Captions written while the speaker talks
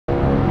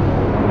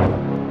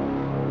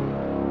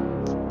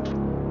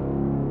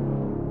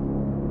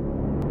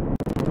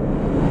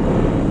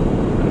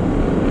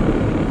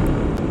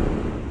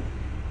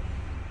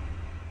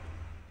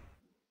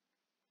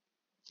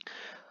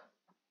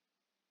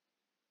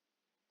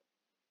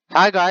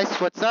Hi guys,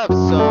 what's up?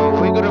 So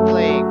we're gonna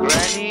play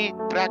Granny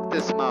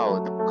Practice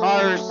Mode,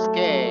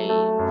 Carscape.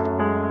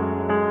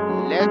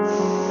 Let's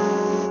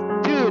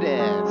do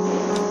this.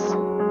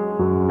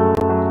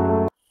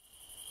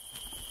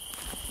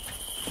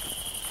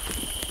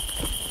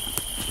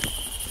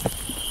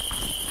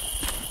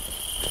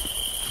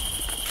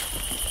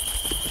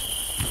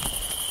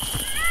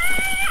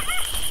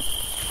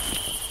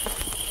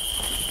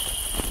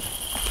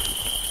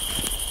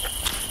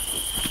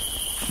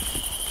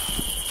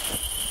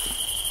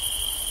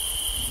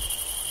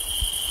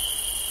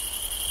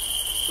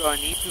 So I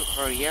need to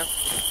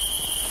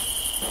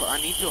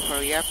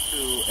hurry up. To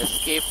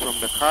escape from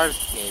the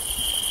Carscape.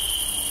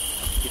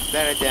 It's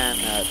better than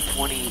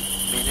 20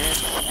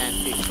 minutes and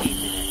 15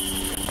 minutes.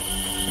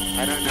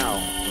 I don't know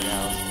what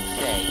else to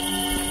say.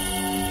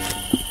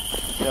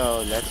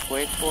 So let's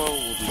wait for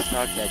we'll be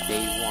start at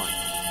day 1.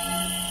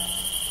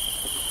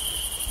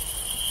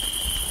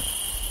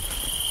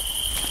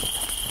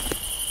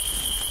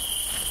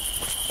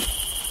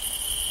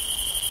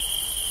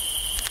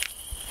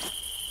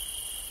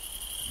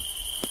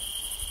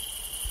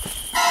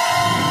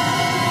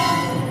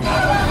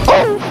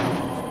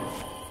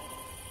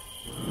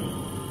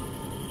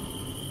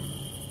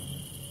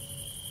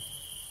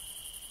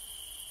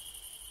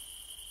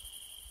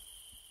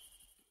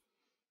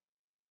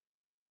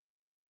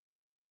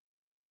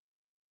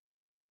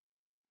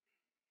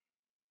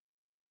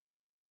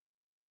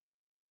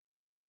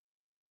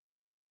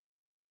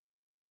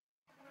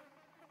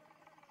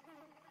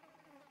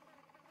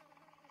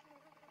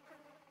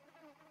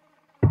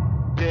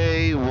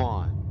 Day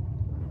 1.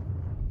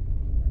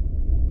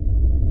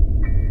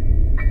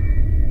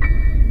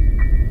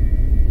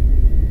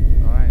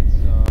 Alright,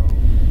 so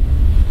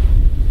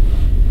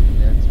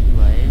let's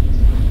play it.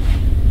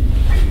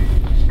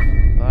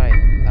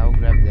 Alright, I'll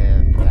grab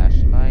the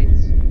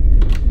flashlights.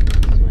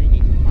 So I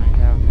need to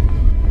find out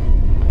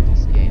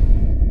this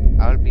game.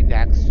 I'll be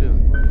back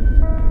soon.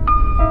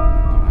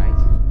 Alright.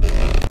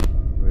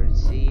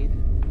 Birdseed.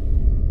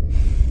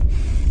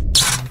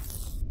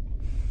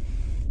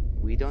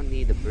 We don't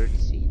need a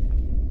birdseed.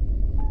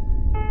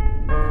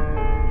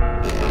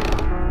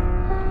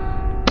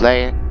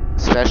 Play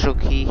special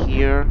key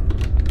here.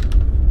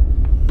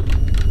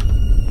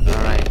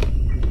 Alright.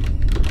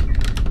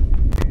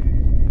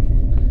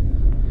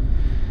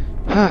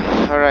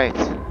 Alright.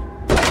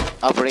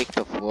 I'll break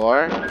the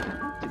floor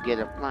to get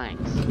the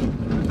planks.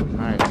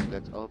 Alright,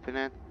 let's open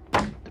it.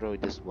 Throw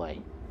it this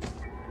way.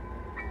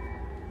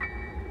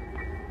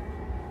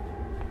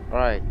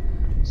 Alright.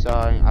 So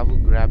I will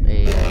grab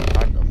a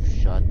part of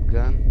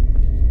shotgun.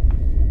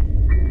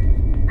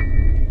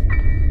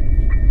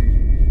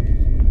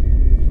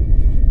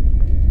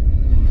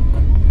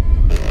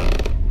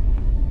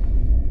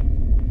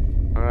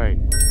 Alright.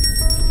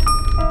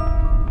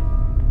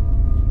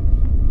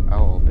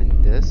 I'll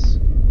open this.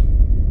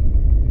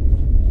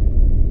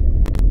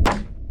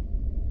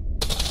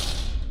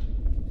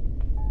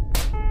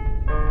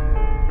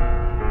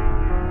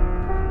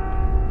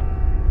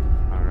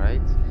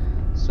 Alright.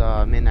 So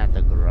I'm in at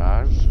the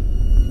garage.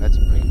 Let's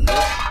break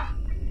this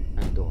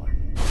and door.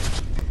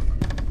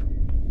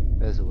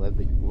 There's a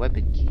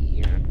weapon key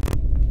here.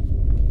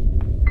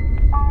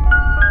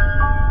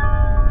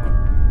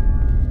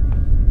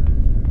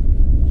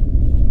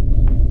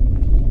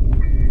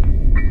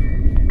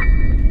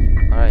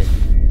 Alright,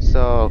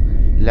 so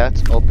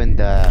let's open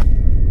the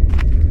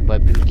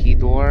weapon key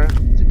door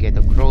to get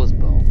a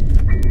crossbow.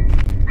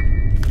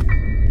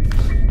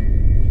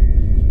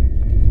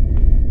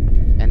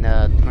 And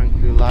a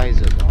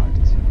tranquilizer dart.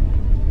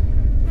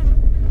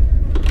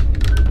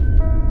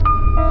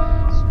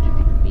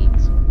 Stupid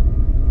meat.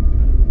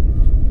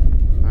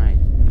 Alright.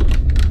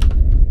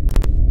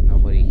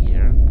 Nobody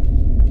here.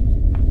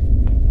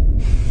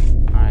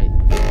 Alright.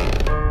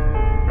 There's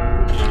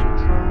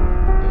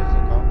a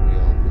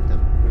cogwheel with a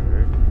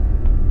bird.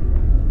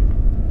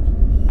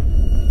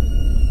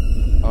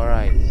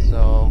 Alright,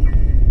 so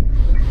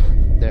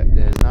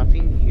there's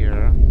nothing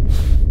here.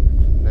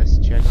 Let's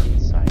check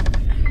inside.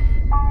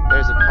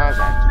 There's a car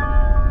battery.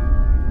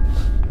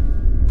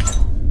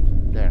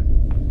 There.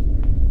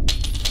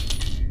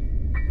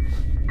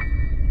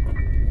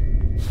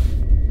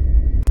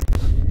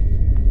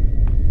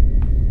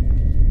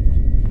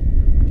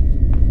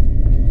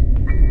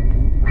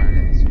 Alright,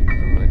 let's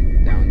throw it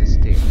down the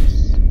stairs.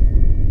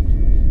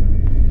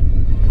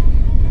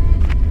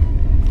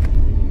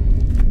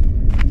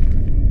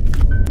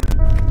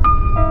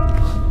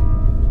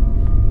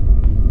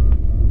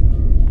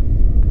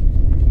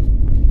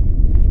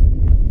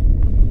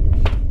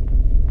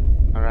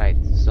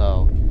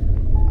 So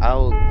I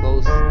will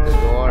close the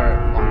door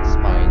on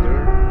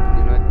Spider.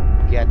 Do not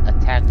get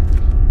attacked.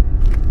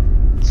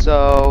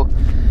 So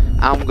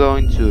I'm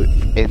going to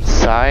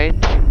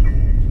inside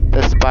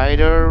the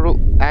Spider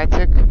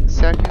attic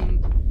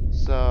second.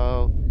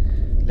 So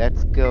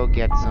let's go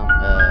get some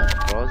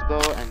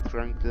crossbow and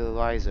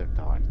tranquilizer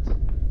dart.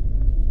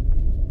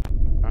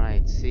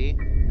 Alright, see?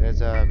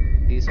 There's a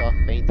piece of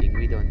painting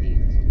we don't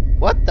need.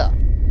 What the?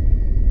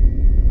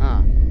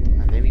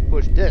 Let me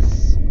push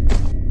this.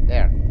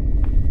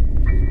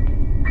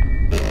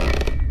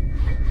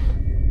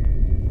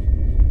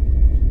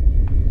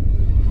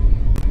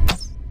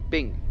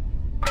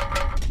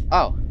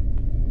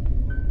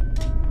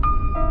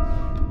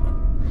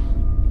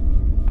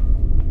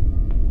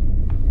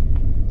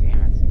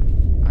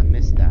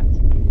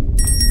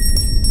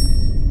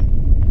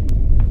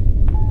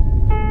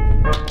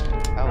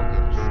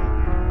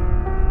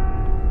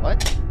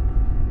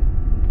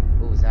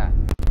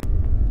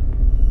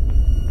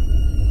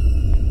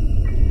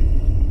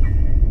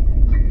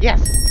 Yes!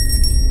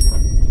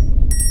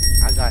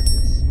 I got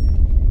this.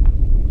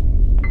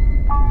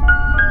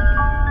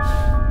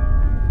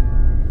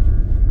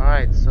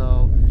 Alright,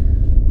 so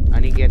I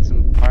need to get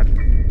some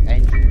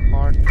engine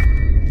part.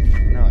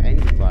 No,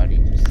 engine body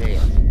to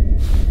save.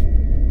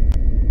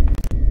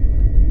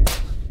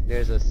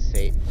 There's a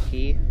safe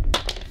key.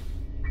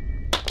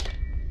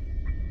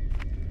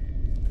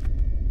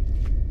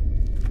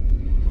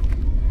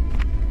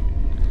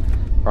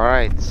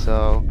 Alright,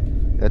 so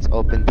let's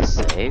open the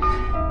safe.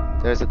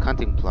 There's a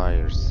cutting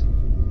pliers.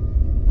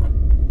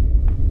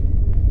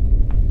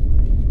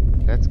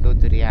 Let's go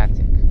to the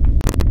attic.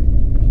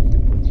 To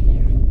put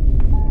here.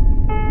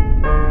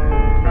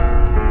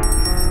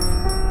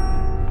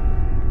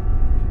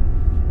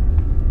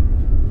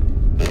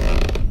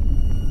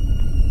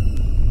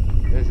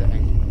 There's an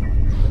engine part.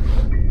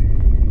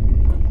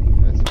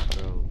 Let's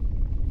throw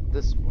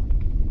this one.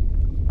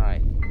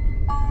 Alright.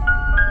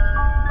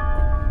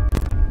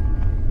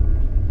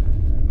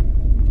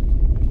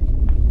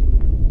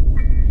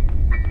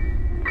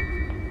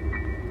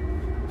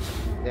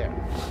 There.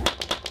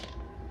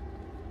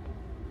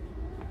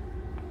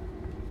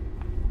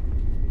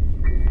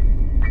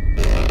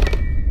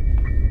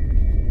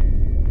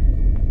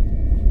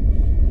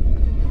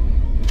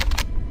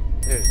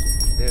 There it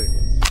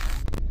is.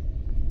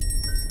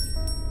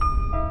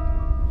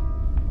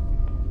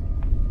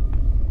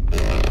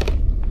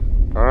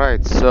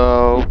 Alright,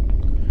 so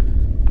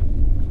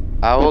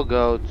I will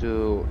go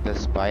to the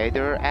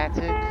spider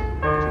attic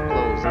to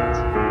close it.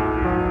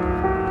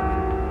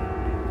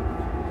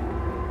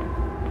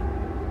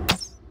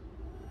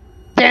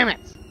 Damn it!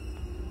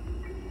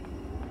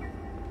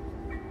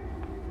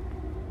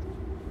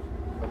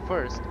 But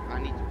first, I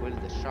need to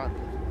build the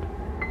shotgun.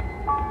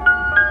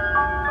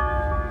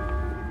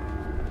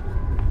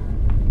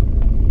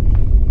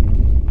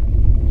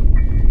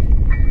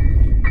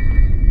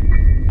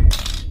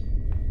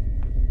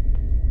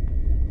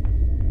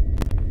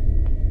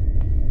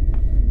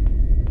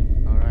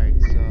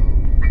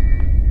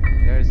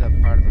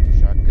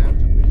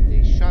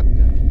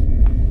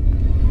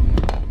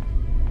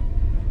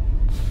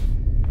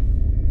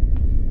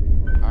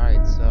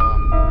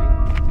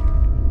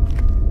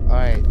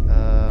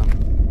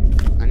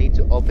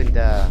 Open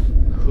the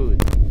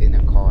hood in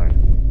a car.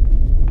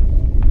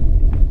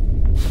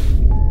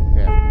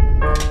 There.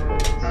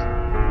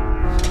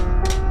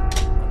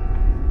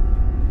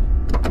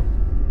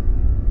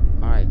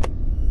 Alright,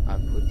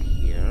 I'll put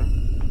here.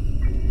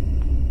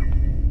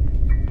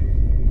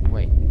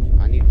 Wait,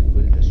 I need to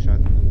build a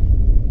shotgun.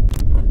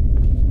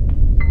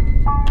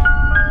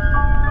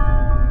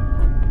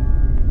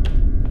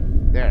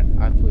 There,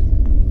 I put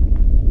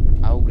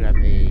it. I'll grab a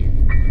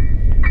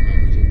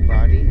engine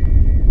body.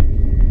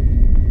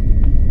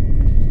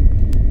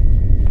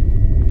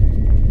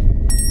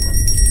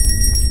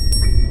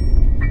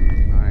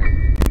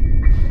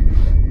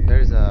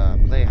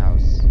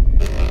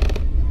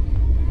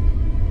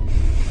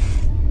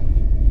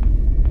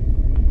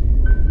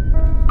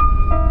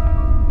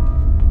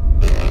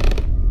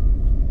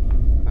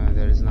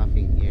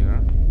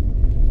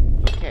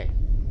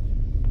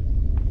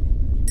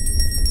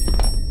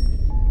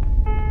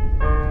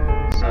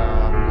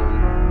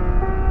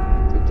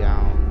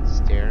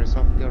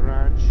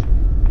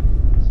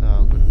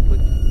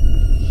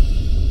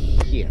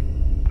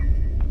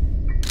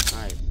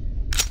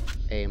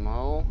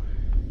 Ammo.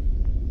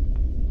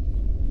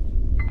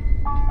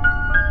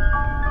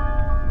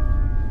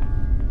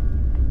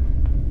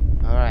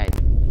 Alright.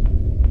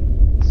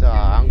 So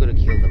I'm gonna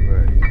kill the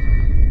bird.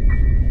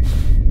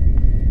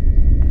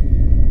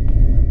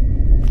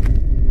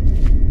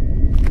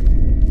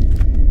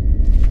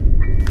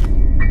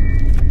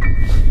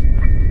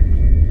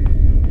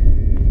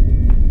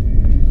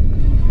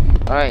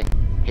 Alright,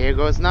 here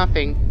goes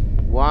nothing.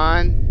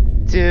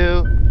 1,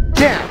 2,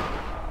 damn!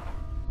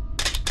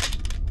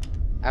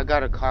 I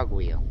got a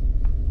cogwheel.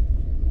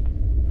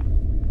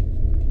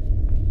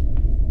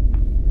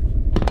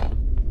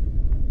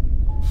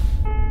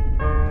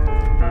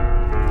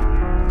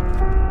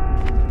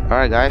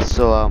 Alright guys,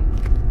 so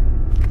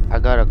I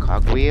got a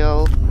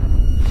cogwheel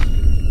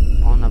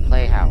on a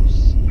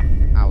playhouse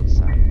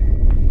outside.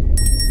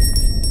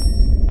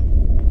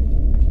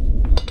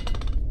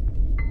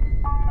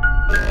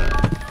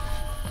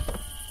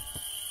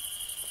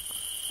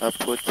 I'll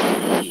put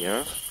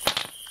here.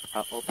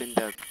 I'll open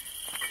the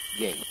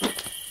gate.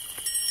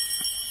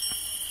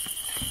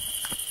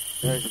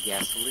 There's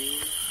gasoline.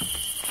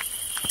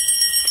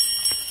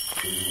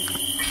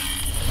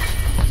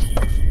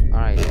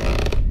 Alright.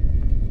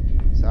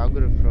 So I'm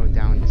gonna throw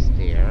down the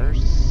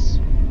stairs.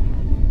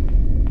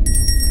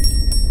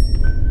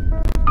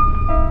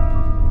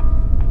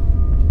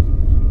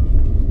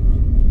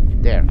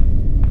 There.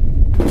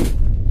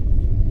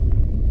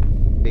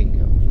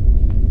 Bingo.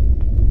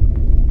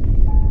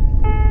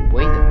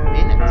 Wait a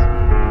minute.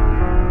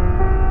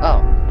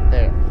 Oh,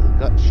 there.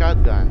 Got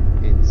shotgun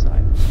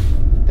inside.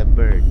 The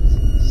birds.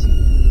 See.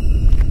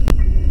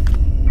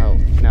 Oh,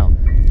 no.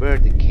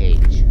 Bird cage.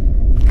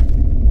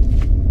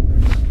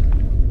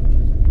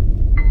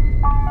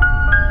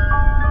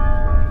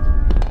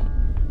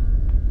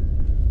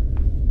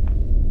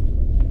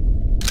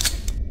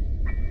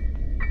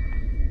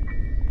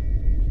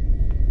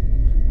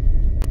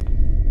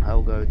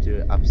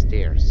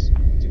 stairs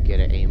to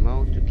get an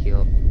ammo to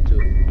kill to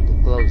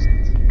close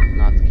it,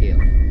 not kill.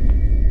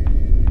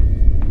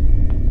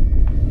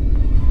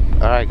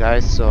 Alright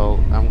guys, so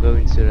I'm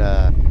going to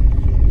the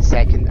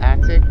second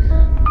attic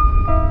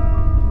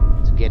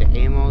to get an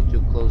ammo to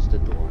close the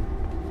door.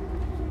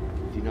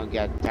 Do not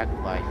get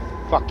attacked by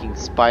fucking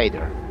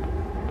spider.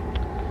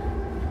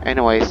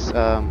 Anyways,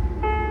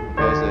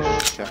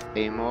 there's a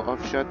ammo of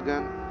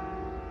shotgun.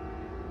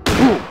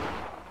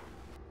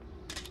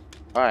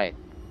 Alright,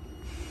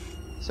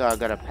 so I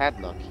got a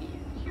padlock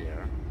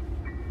here.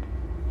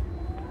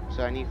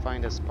 So I need to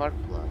find a spark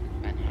plug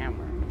and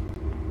hammer.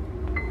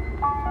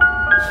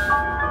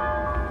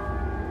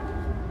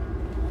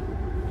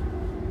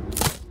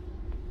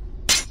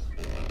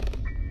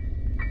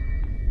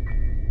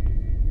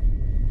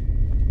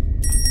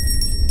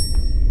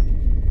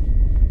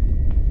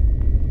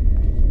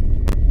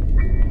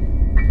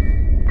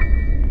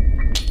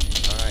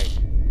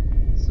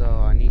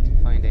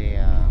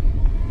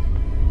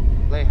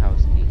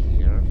 Playhouse key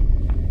here.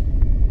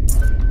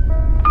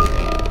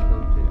 Go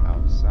to the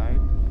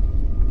outside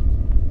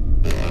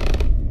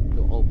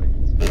to open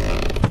it.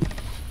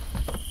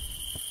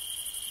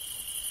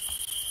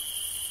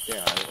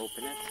 There, I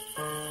open it.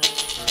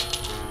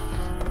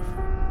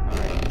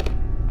 Alright.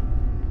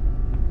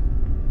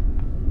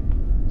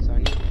 So I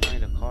need to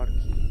find a car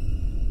key.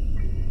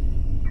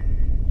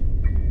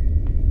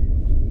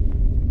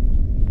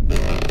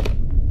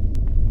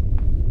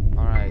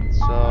 Alright,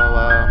 so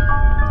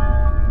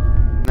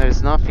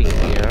there's nothing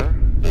here.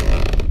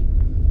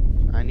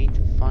 I need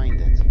to find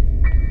it.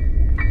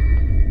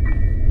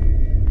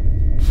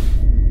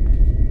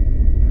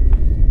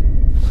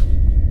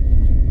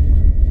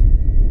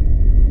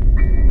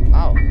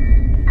 Oh,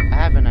 I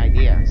have an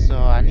idea. So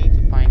I need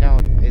to find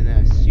out in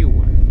a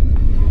sewer.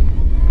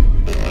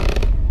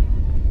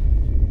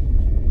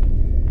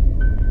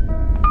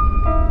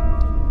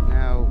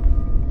 Now,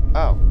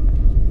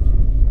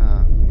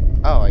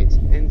 oh, it's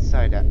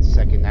inside that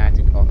second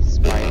attic of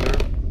Spider.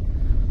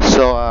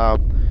 So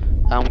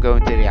I'm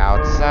going to the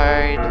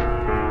outside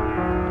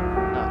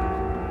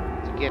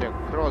to get a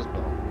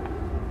crossbow.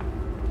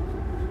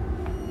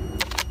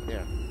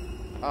 There.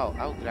 Oh,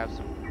 I'll grab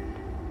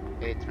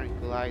a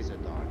tranquilizer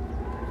dart.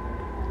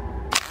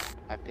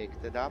 I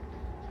picked it up.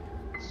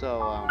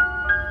 So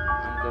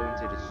I'm going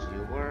to the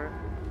sewer.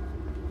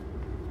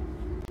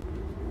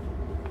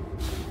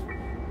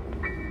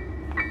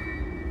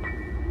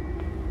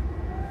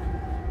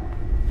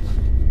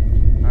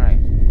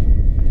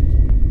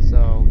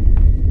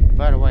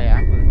 By the way, I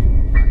have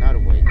another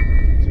way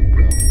to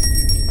go.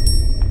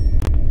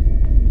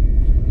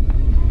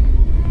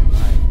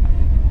 Alright,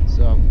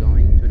 so I'm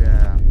going to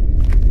the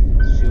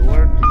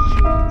sewer to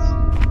shoot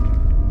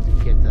to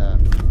get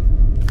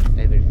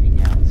everything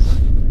else,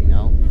 you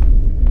know?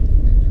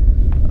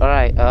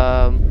 Alright,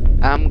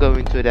 I'm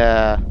going to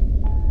the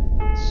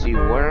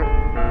sewer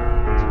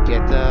to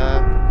get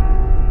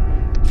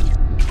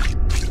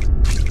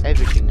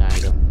everything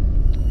item.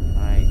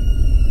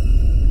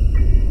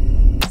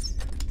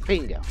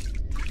 Bingo.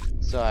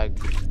 So I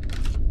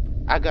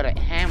got a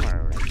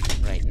hammer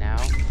right now.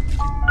 So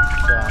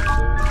I'm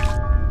going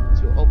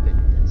to open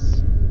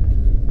this.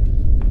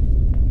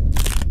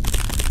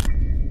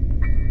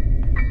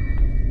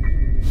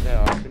 Did I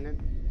open it?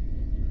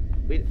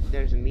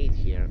 There's a meat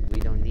here. We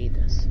don't need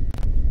this.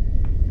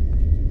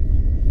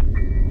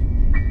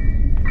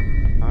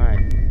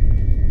 Alright.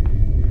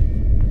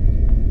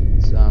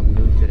 So I'm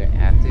going to the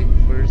attic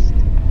first.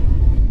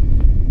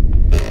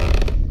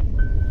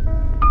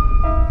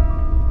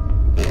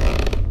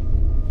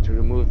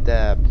 Remove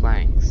the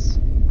planks.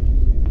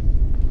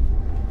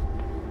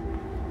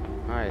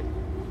 Alright.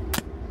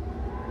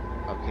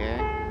 Okay.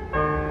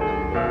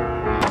 Number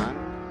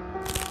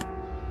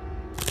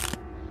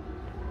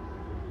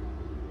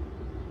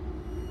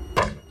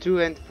 1. 2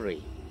 and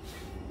 3.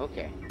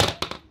 Okay.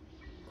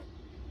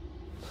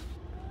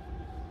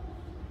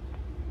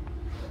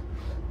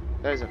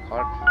 There's a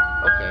car key.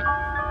 Okay.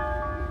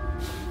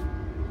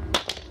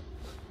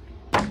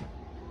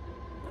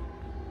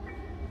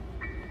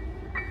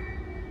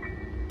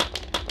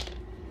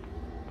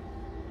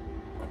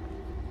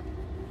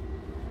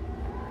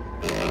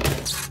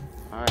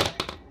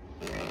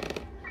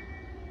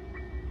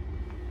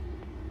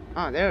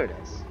 Ah, there it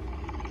is.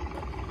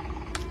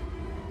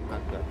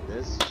 I've got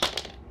this,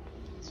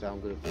 so I'm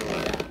gonna throw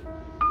it down.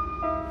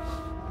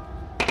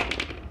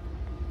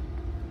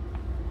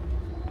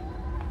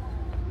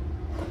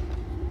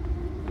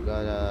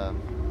 Got a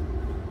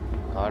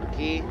car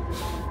key.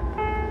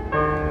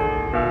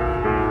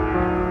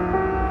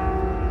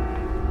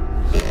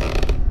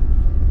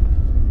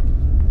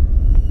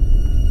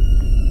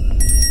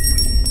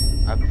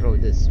 I throw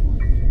this one.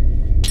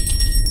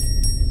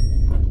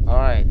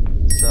 Alright,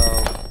 so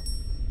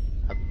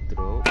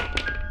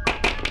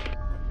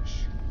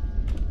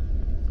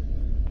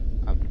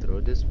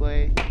this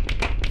way,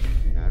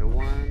 another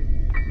one.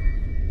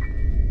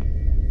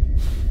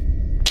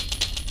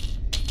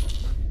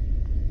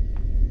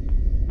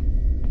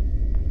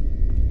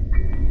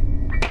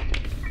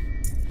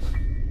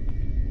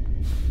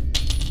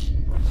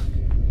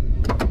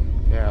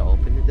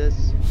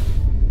 this.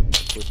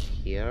 Put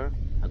here.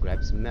 I'll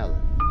grab some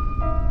melon.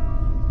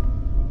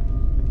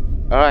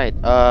 Alright,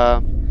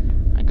 I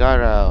got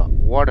a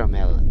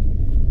watermelon.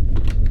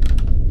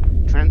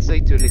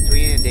 Translate to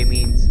Lithuanian, they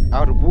means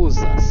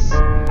arbūzas.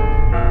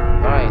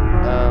 Alright,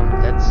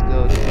 let's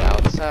go to the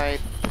outside.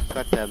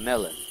 Got the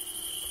melon.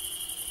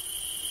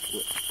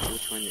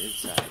 Which one is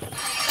inside?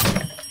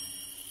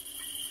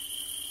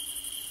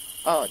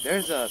 Oh,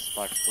 there's a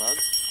spark plug.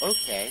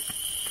 Okay.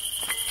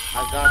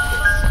 I got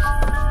this.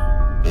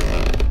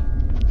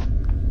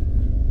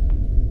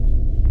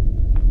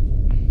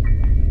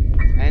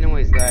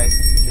 Anyways, guys,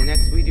 the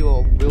next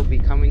video will be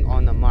coming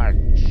on the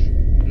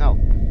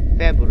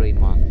February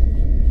month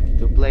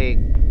to play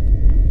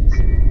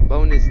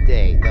bonus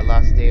day, the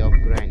last day of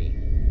Granny.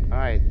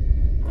 Alright,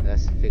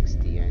 let's fix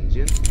the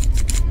engine.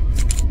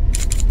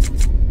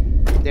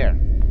 There.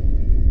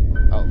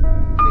 Oh,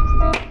 fix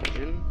the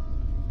engine.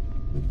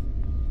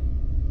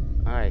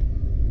 Alright,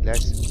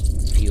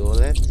 let's fuel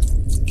it.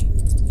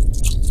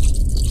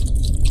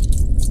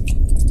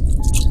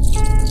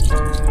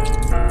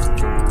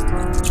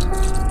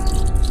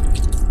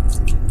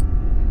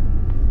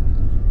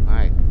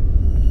 Alright,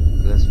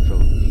 let's throw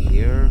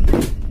here.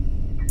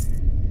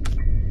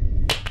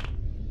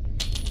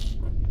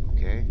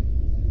 Okay.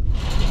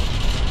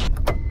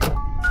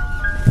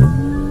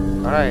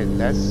 Alright,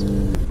 let's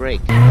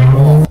break the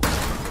wall.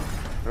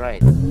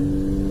 Right.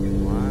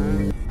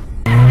 1,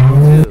 2.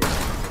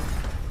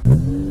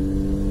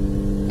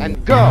 And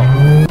go!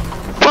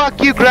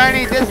 Fuck you,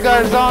 Granny! This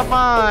guy's all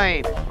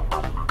mine!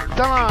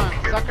 Come on,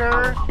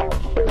 sucker!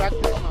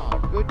 Practice now.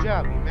 Good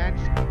job. You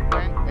managed to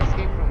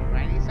escape from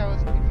Granny's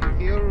house. If you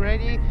feel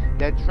ready,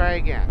 then try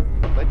again.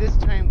 But this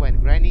time when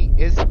Granny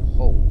is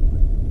home.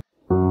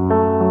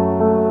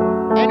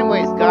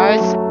 Anyways,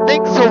 guys,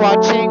 thanks for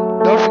watching.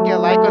 Don't forget to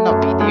like on the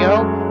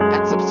video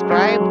and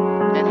subscribe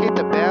and hit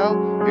the bell.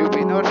 You'll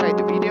be notified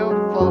the video.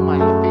 Follow my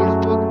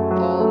Facebook,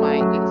 follow my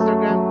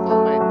Instagram,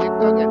 follow my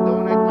TikTok, and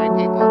donate my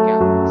PayPal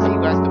account. See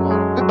you guys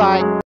tomorrow. Goodbye.